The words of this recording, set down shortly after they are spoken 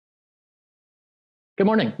Good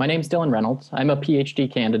morning. My name is Dylan Reynolds. I'm a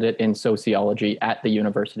PhD candidate in sociology at the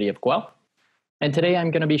University of Guelph. And today I'm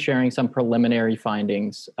going to be sharing some preliminary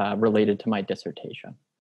findings related to my dissertation.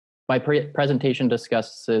 My presentation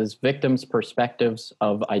discusses victims' perspectives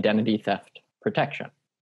of identity theft protection.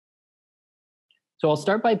 So I'll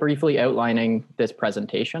start by briefly outlining this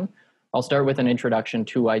presentation. I'll start with an introduction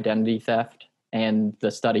to identity theft and the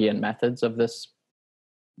study and methods of this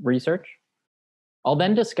research. I'll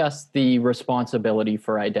then discuss the responsibility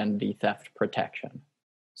for identity theft protection.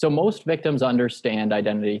 So most victims understand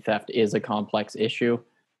identity theft is a complex issue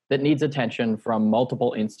that needs attention from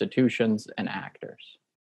multiple institutions and actors.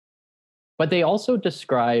 But they also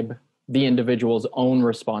describe the individual's own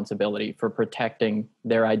responsibility for protecting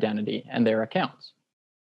their identity and their accounts.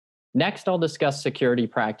 Next, I'll discuss security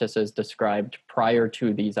practices described prior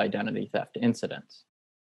to these identity theft incidents.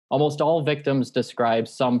 Almost all victims describe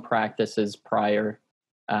some practices prior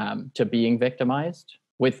to being victimized,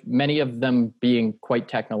 with many of them being quite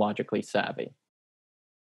technologically savvy.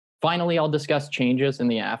 Finally, I'll discuss changes in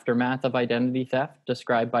the aftermath of identity theft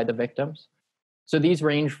described by the victims. So these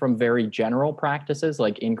range from very general practices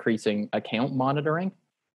like increasing account monitoring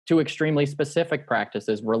to extremely specific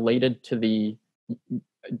practices related to the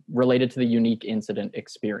unique incident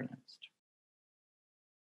experienced.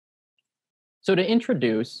 So to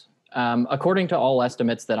introduce, according to all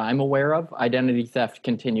estimates that I'm aware of, identity theft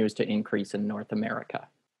continues to increase in North America.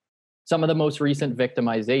 Some of the most recent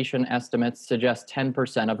victimization estimates suggest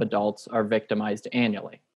 10% of adults are victimized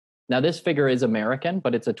annually. Now, this figure is American,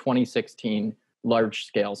 but it's a 2016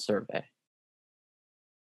 large-scale survey.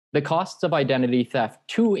 The costs of identity theft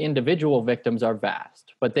to individual victims are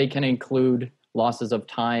vast, but they can include losses of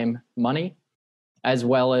time, money, as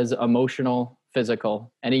well as emotional,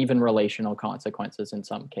 physical, and even relational consequences in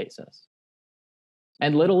some cases.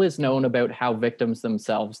 And little is known about how victims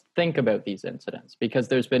themselves think about these incidents because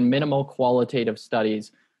there's been minimal qualitative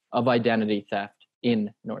studies of identity theft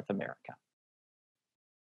in North America.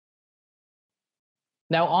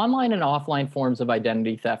 Now, online and offline forms of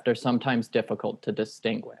identity theft are sometimes difficult to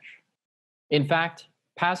distinguish. In fact,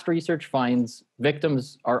 past research finds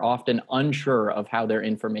victims are often unsure of how their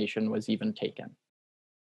information was even taken.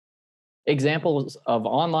 Examples of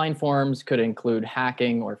online forms could include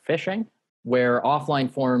hacking or phishing, where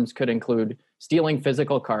offline forms could include stealing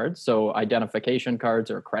physical cards, so identification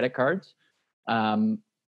cards or credit cards,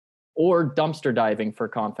 or dumpster diving for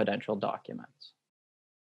confidential documents.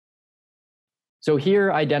 So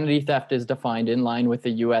here, identity theft is defined in line with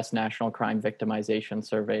the US National Crime Victimization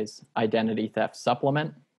Survey's Identity Theft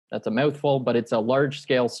Supplement. That's a mouthful, but it's a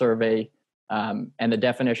large-scale survey, and the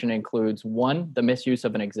definition includes 1, the misuse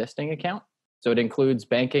of an existing account. So it includes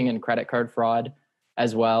banking and credit card fraud,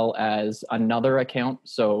 as well as another account.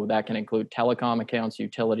 So that can include telecom accounts,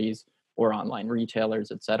 utilities, or online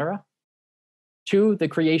retailers, etc. 2, the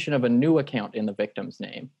creation of a new account in the victim's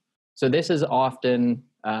name. So this is often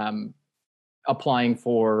opening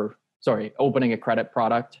a credit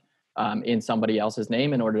product in somebody else's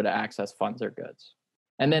name in order to access funds or goods.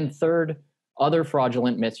 And then 3rd, other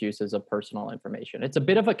fraudulent misuses of personal information. It's a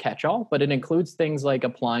bit of a catch-all, but it includes things like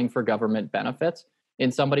applying for government benefits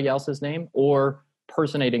in somebody else's name or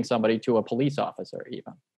personating somebody to a police officer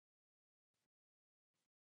even.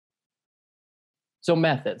 So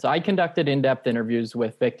methods. I conducted in-depth interviews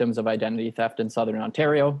with victims of identity theft in Southern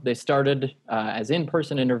Ontario. They started as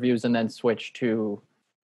in-person interviews and then switched to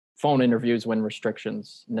phone interviews when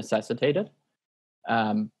restrictions necessitated.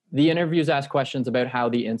 The interviews ask questions about how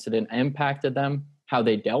the incident impacted them, how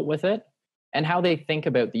they dealt with it, and how they think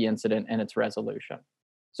about the incident and its resolution.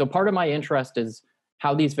 So part of my interest is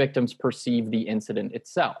how these victims perceive the incident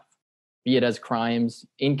itself, be it as crimes,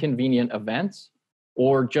 inconvenient events,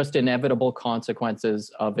 or just inevitable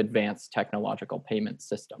consequences of advanced technological payment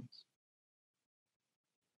systems.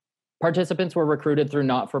 Participants were recruited through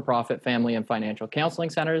not-for-profit family and financial counseling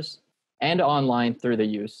centers and online through the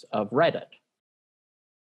use of Reddit.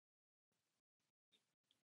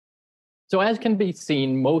 So as can be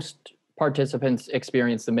seen, most participants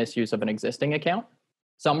experienced the misuse of an existing account.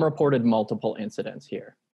 Some reported multiple incidents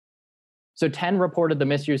here. So 10 reported the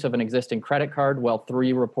misuse of an existing credit card, while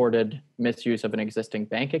 3 reported misuse of an existing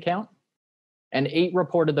bank account, and 8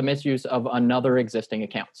 reported the misuse of another existing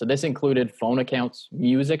account. So this included phone accounts,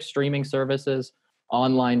 music streaming services,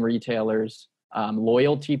 online retailers,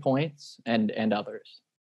 loyalty points, and others.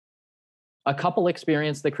 A couple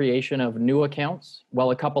experienced the creation of new accounts, while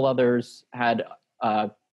a couple others had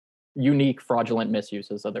unique fraudulent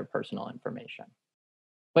misuses of their personal information.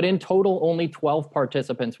 But in total, only 12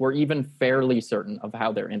 participants were even fairly certain of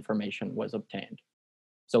how their information was obtained.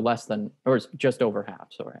 So less than, or just over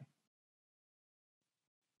half, sorry.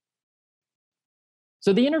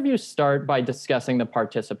 So the interviews start by discussing the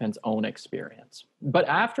participants' own experience. But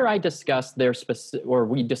after I discuss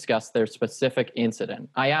we discuss their specific incident,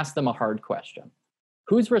 I ask them a hard question.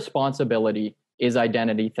 Whose responsibility is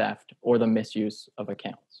identity theft or the misuse of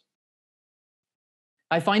accounts?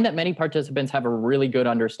 I find that many participants have a really good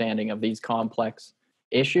understanding of these complex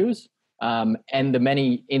issues and the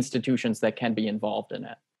many institutions that can be involved in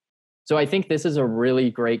it. So I think this is a really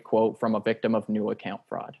great quote from a victim of new account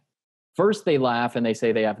fraud. First, they laugh and they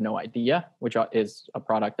say they have no idea, which is a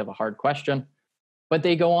product of a hard question, but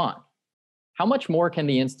they go on. How much more can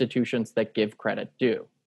the institutions that give credit do?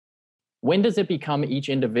 When does it become each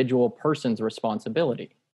individual person's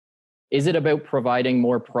responsibility? Is it about providing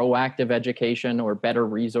more proactive education or better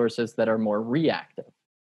resources that are more reactive?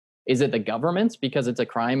 Is it the government's because it's a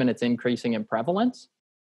crime and it's increasing in prevalence?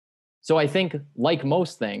 So I think, like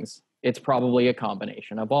most things, it's probably a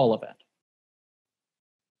combination of all of it.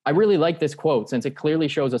 I really like this quote since it clearly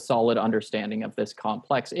shows a solid understanding of this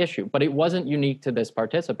complex issue, but it wasn't unique to this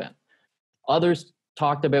participant. Others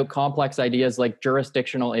talked about complex ideas like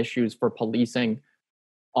jurisdictional issues for policing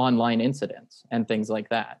online incidents and things like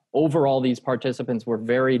that. Overall, these participants were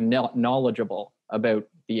very knowledgeable about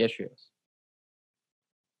the issues.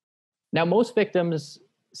 Now, most victims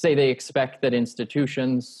say they expect that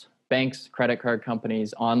institutions, banks, credit card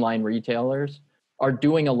companies, online retailers are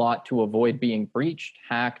doing a lot to avoid being breached,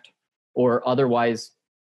 hacked, or otherwise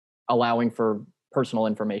allowing for personal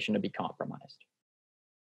information to be compromised.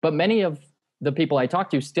 But many of the people I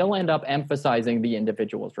talk to still end up emphasizing the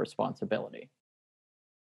individual's responsibility.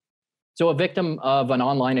 So a victim of an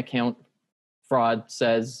online account fraud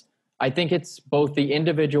says, I think it's both the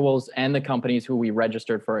individuals and the companies who we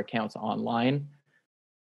registered for accounts online.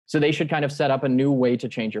 So they should kind of set up a new way to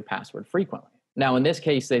change your password frequently. Now, in this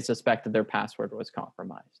case, they suspected their password was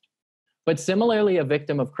compromised. But similarly, a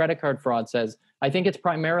victim of credit card fraud says, I think it's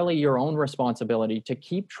primarily your own responsibility to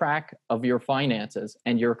keep track of your finances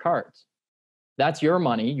and your cards. That's your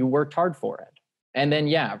money. You worked hard for it. And then,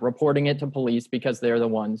 reporting it to police because they're the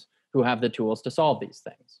ones who have the tools to solve these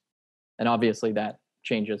things. And obviously, that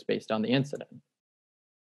changes based on the incident.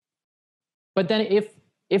 But then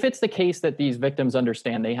if it's the case that these victims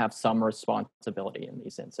understand they have some responsibility in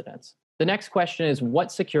these incidents, the next question is,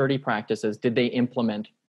 what security practices did they implement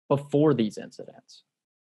before these incidents?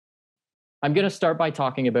 I'm going to start by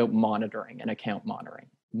talking about monitoring and account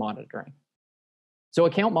monitoring. So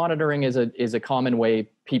account monitoring is a common way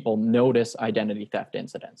people notice identity theft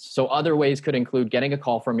incidents. So other ways could include getting a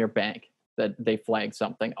call from your bank that they flagged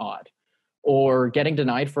something odd, or getting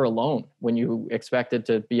denied for a loan when you expect it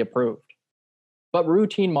to be approved. But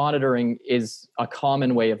routine monitoring is a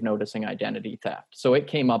common way of noticing identity theft. So it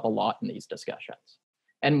came up a lot in these discussions.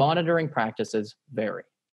 And monitoring practices vary.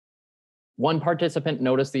 One participant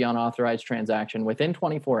noticed the unauthorized transaction within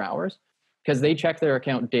 24 hours because they check their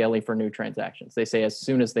account daily for new transactions. They say as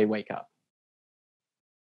soon as they wake up.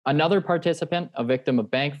 Another participant, a victim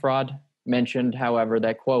of bank fraud, mentioned, however,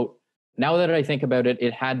 that, quote, now that I think about it,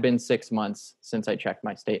 it had been 6 months since I checked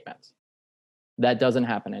my statements. That doesn't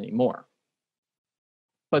happen anymore.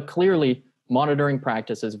 But clearly, monitoring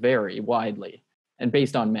practices vary widely and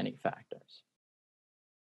based on many factors.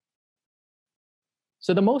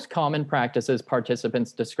 So the most common practices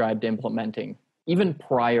participants described implementing, even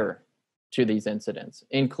prior to these incidents,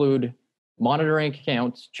 include monitoring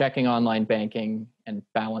accounts, checking online banking and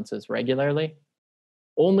balances regularly,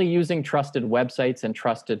 only using trusted websites and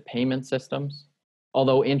trusted payment systems,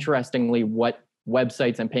 although interestingly, what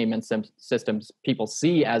websites and payment systems people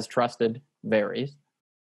see as trusted varies,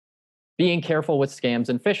 being careful with scams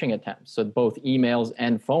and phishing attempts, so both emails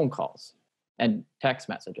and phone calls, and text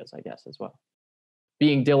messages, I guess, as well.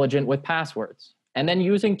 Being diligent with passwords, and then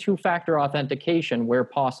using two-factor authentication where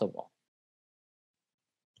possible.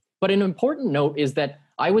 But an important note is that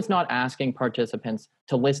I was not asking participants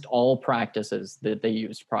to list all practices that they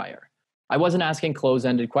used prior. I wasn't asking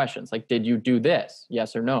close-ended questions like, did you do this?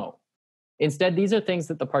 Yes or no? Instead, these are things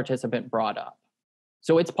that the participant brought up.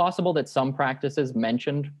 So it's possible that some practices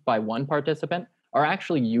mentioned by one participant are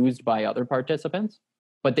actually used by other participants,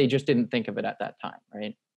 but they just didn't think of it at that time,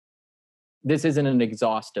 right? This isn't an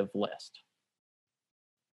exhaustive list.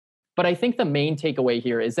 But I think the main takeaway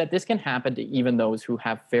here is that this can happen to even those who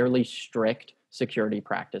have fairly strict security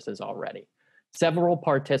practices already. Several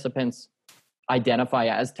participants identify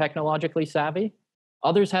as technologically savvy.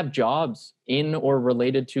 Others have jobs in or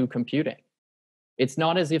related to computing. It's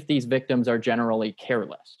not as if these victims are generally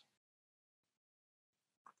careless.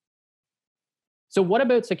 So what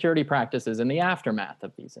about security practices in the aftermath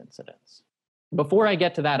of these incidents? Before I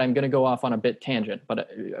get to that, I'm going to go off on a bit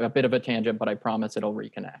of a tangent, but I promise it'll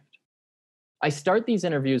reconnect. I start these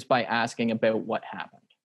interviews by asking about what happened.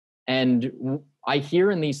 And I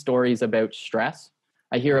hear in these stories about stress.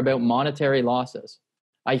 I hear about monetary losses.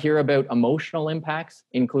 I hear about emotional impacts,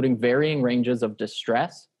 including varying ranges of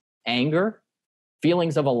distress, anger,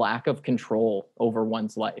 feelings of a lack of control over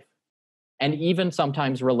one's life, and even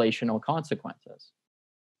sometimes relational consequences.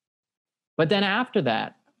 But then after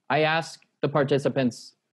that, I ask the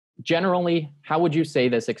participants, generally, how would you say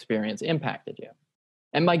this experience impacted you?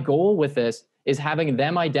 And my goal with this is having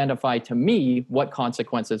them identify to me what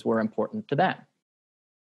consequences were important to them.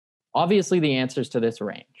 Obviously, the answers to this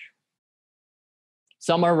range.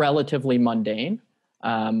 Some are relatively mundane,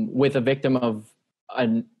 with a victim of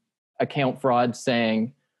an account fraud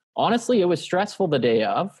saying, honestly, it was stressful the day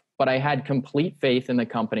of, but I had complete faith in the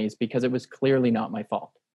companies because it was clearly not my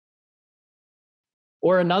fault.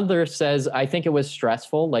 Or another says, I think it was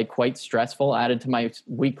stressful, like quite stressful, added to my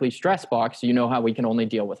weekly stress box. You know how we can only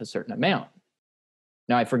deal with a certain amount.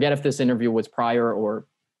 Now, I forget if this interview was prior or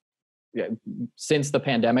since the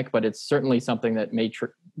pandemic, but it's certainly something that may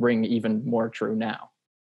ring even more true now.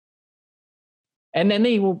 And then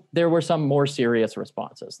there were some more serious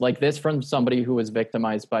responses, like this from somebody who was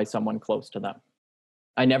victimized by someone close to them.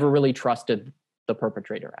 I never really trusted the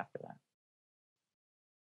perpetrator after that.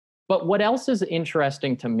 But what else is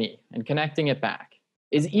interesting to me, and connecting it back,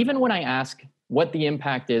 is even when I ask what the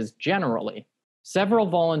impact is generally, several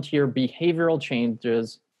volunteer behavioral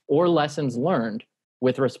changes or lessons learned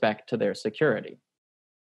with respect to their security.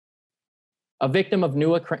 A victim of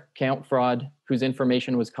new account fraud whose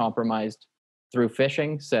information was compromised through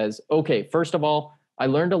phishing says, okay, first of all, I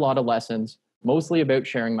learned a lot of lessons, mostly about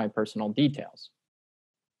sharing my personal details.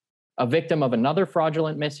 A victim of another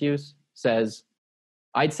fraudulent misuse says,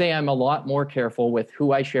 I'd say I'm a lot more careful with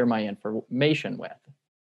who I share my information with,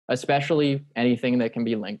 especially anything that can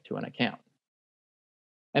be linked to an account.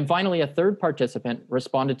 And finally, a third participant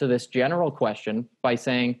responded to this general question by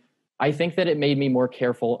saying, I think that it made me more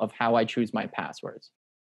careful of how I choose my passwords.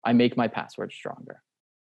 I make my passwords stronger.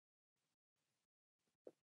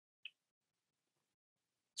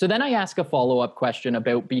 So then I ask a follow-up question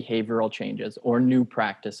about behavioral changes or new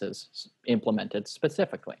practices implemented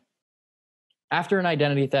specifically. After an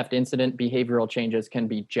identity theft incident, behavioral changes can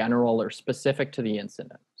be general or specific to the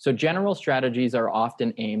incident. So general strategies are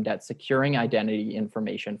often aimed at securing identity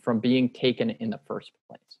information from being taken in the first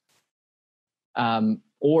place,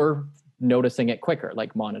 or noticing it quicker,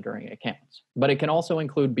 like monitoring accounts. But it can also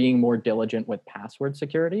include being more diligent with password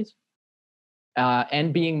securities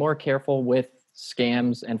and being more careful with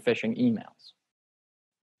scams and phishing emails.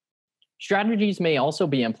 Strategies may also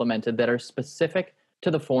be implemented that are specific to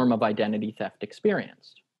the form of identity theft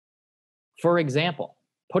experienced. For example,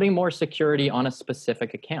 putting more security on a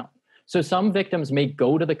specific account. So some victims may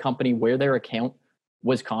go to the company where their account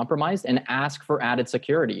was compromised and ask for added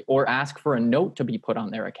security or ask for a note to be put on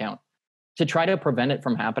their account to try to prevent it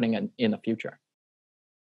from happening in the future.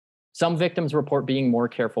 Some victims report being more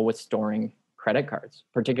careful with storing credit cards,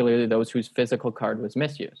 particularly those whose physical card was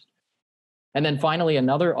misused. And then finally,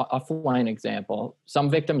 another offline example, some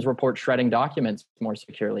victims report shredding documents more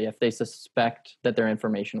securely if they suspect that their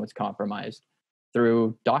information was compromised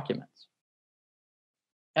through documents.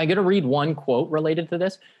 I'm going to read one quote related to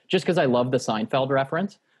this, just because I love the Seinfeld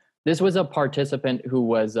reference. This was a participant who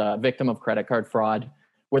was a victim of credit card fraud,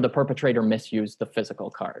 where the perpetrator misused the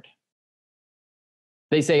physical card.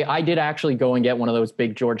 They say, I did actually go and get one of those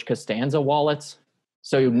big George Costanza wallets.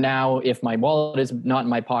 So now if my wallet is not in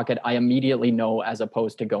my pocket, I immediately know, as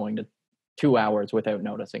opposed to going to 2 hours without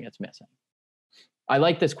noticing it's missing. I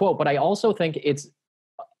like this quote, but I also think it's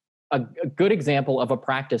a good example of a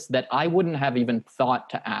practice that I wouldn't have even thought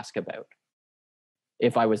to ask about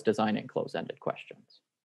if I was designing close-ended questions.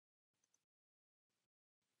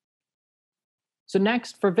 So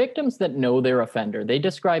next, for victims that know their offender, they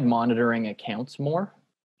describe monitoring accounts more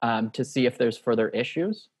to see if there's further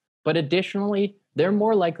issues. But additionally, they're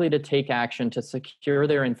more likely to take action to secure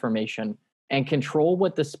their information and control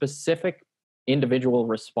what the specific individual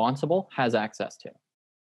responsible has access to.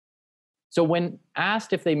 So when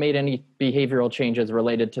asked if they made any behavioral changes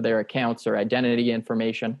related to their accounts or identity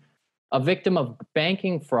information, a victim of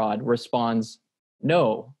banking fraud responds,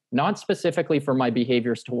 no, not specifically for my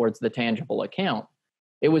behaviors towards the tangible account.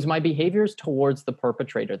 It was my behaviors towards the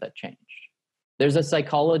perpetrator that changed. There's a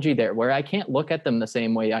psychology there where I can't look at them the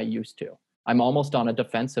same way I used to. I'm almost on a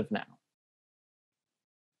defensive now.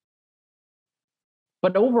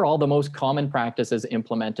 But overall, the most common practices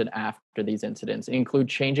implemented after these incidents include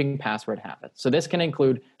changing password habits. So this can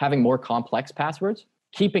include having more complex passwords,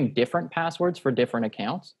 keeping different passwords for different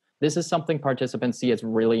accounts. This is something participants see as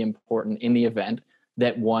really important in the event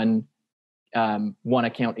that one one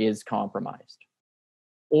account is compromised,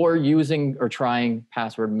 or using or trying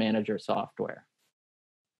password manager software.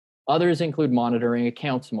 Others include monitoring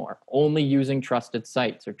accounts more, only using trusted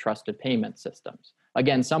sites or trusted payment systems.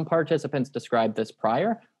 Again, some participants described this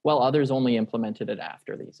prior, while others only implemented it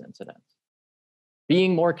after these incidents.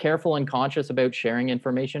 Being more careful and conscious about sharing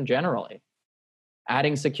information generally.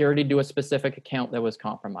 Adding security to a specific account that was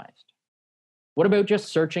compromised. What about just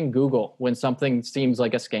searching Google when something seems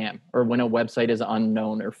like a scam or when a website is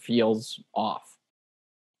unknown or feels off?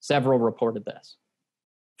 Several reported this.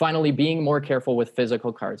 Finally, being more careful with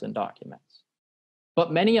physical cards and documents.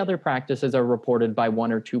 But many other practices are reported by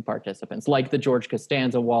one or two participants, like the George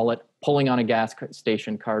Costanza wallet, pulling on a gas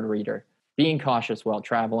station card reader, being cautious while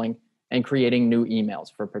traveling, and creating new emails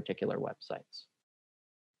for particular websites.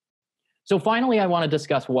 So finally, I want to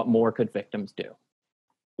discuss what more could victims do.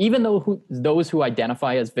 Even though those who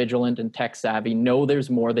identify as vigilant and tech savvy know there's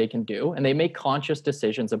more they can do, and they make conscious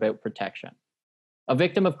decisions about protection. A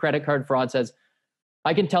victim of credit card fraud says,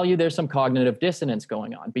 I can tell you there's some cognitive dissonance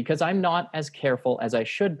going on because I'm not as careful as I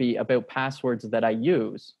should be about passwords that I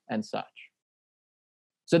use and such.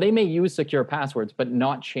 So they may use secure passwords, but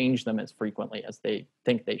not change them as frequently as they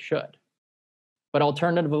think they should. But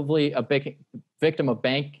alternatively, a victim of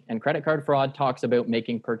bank and credit card fraud talks about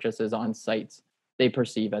making purchases on sites they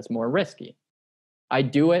perceive as more risky. I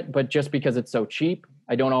do it, but just because it's so cheap,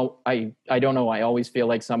 I don't know. I always feel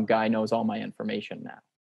like some guy knows all my information now.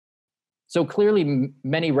 So clearly,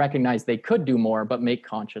 many recognize they could do more, but make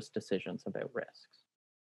conscious decisions about risks.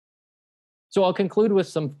 So I'll conclude with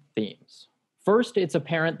some themes. First, it's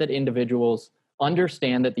apparent that individuals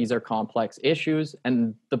understand that these are complex issues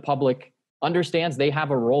and the public understands they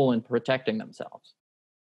have a role in protecting themselves.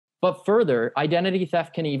 But further, identity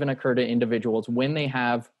theft can even occur to individuals when they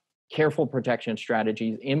have careful protection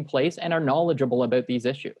strategies in place and are knowledgeable about these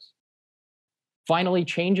issues. Finally,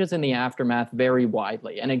 changes in the aftermath vary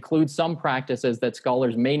widely and include some practices that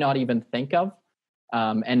scholars may not even think of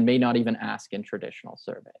and may not even ask in traditional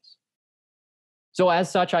surveys. So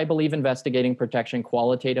as such, I believe investigating protection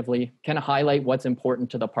qualitatively can highlight what's important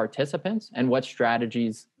to the participants and what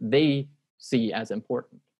strategies they see as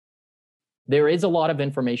important. There is a lot of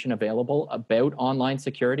information available about online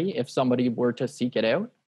security if somebody were to seek it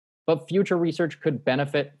out, but future research could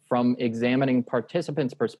benefit from examining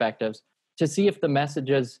participants' perspectives to see if the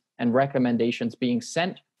messages and recommendations being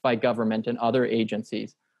sent by government and other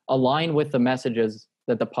agencies align with the messages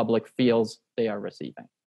that the public feels they are receiving.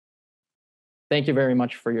 Thank you very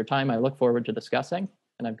much for your time. I look forward to discussing,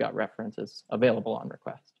 and I've got references available on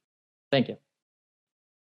request. Thank you.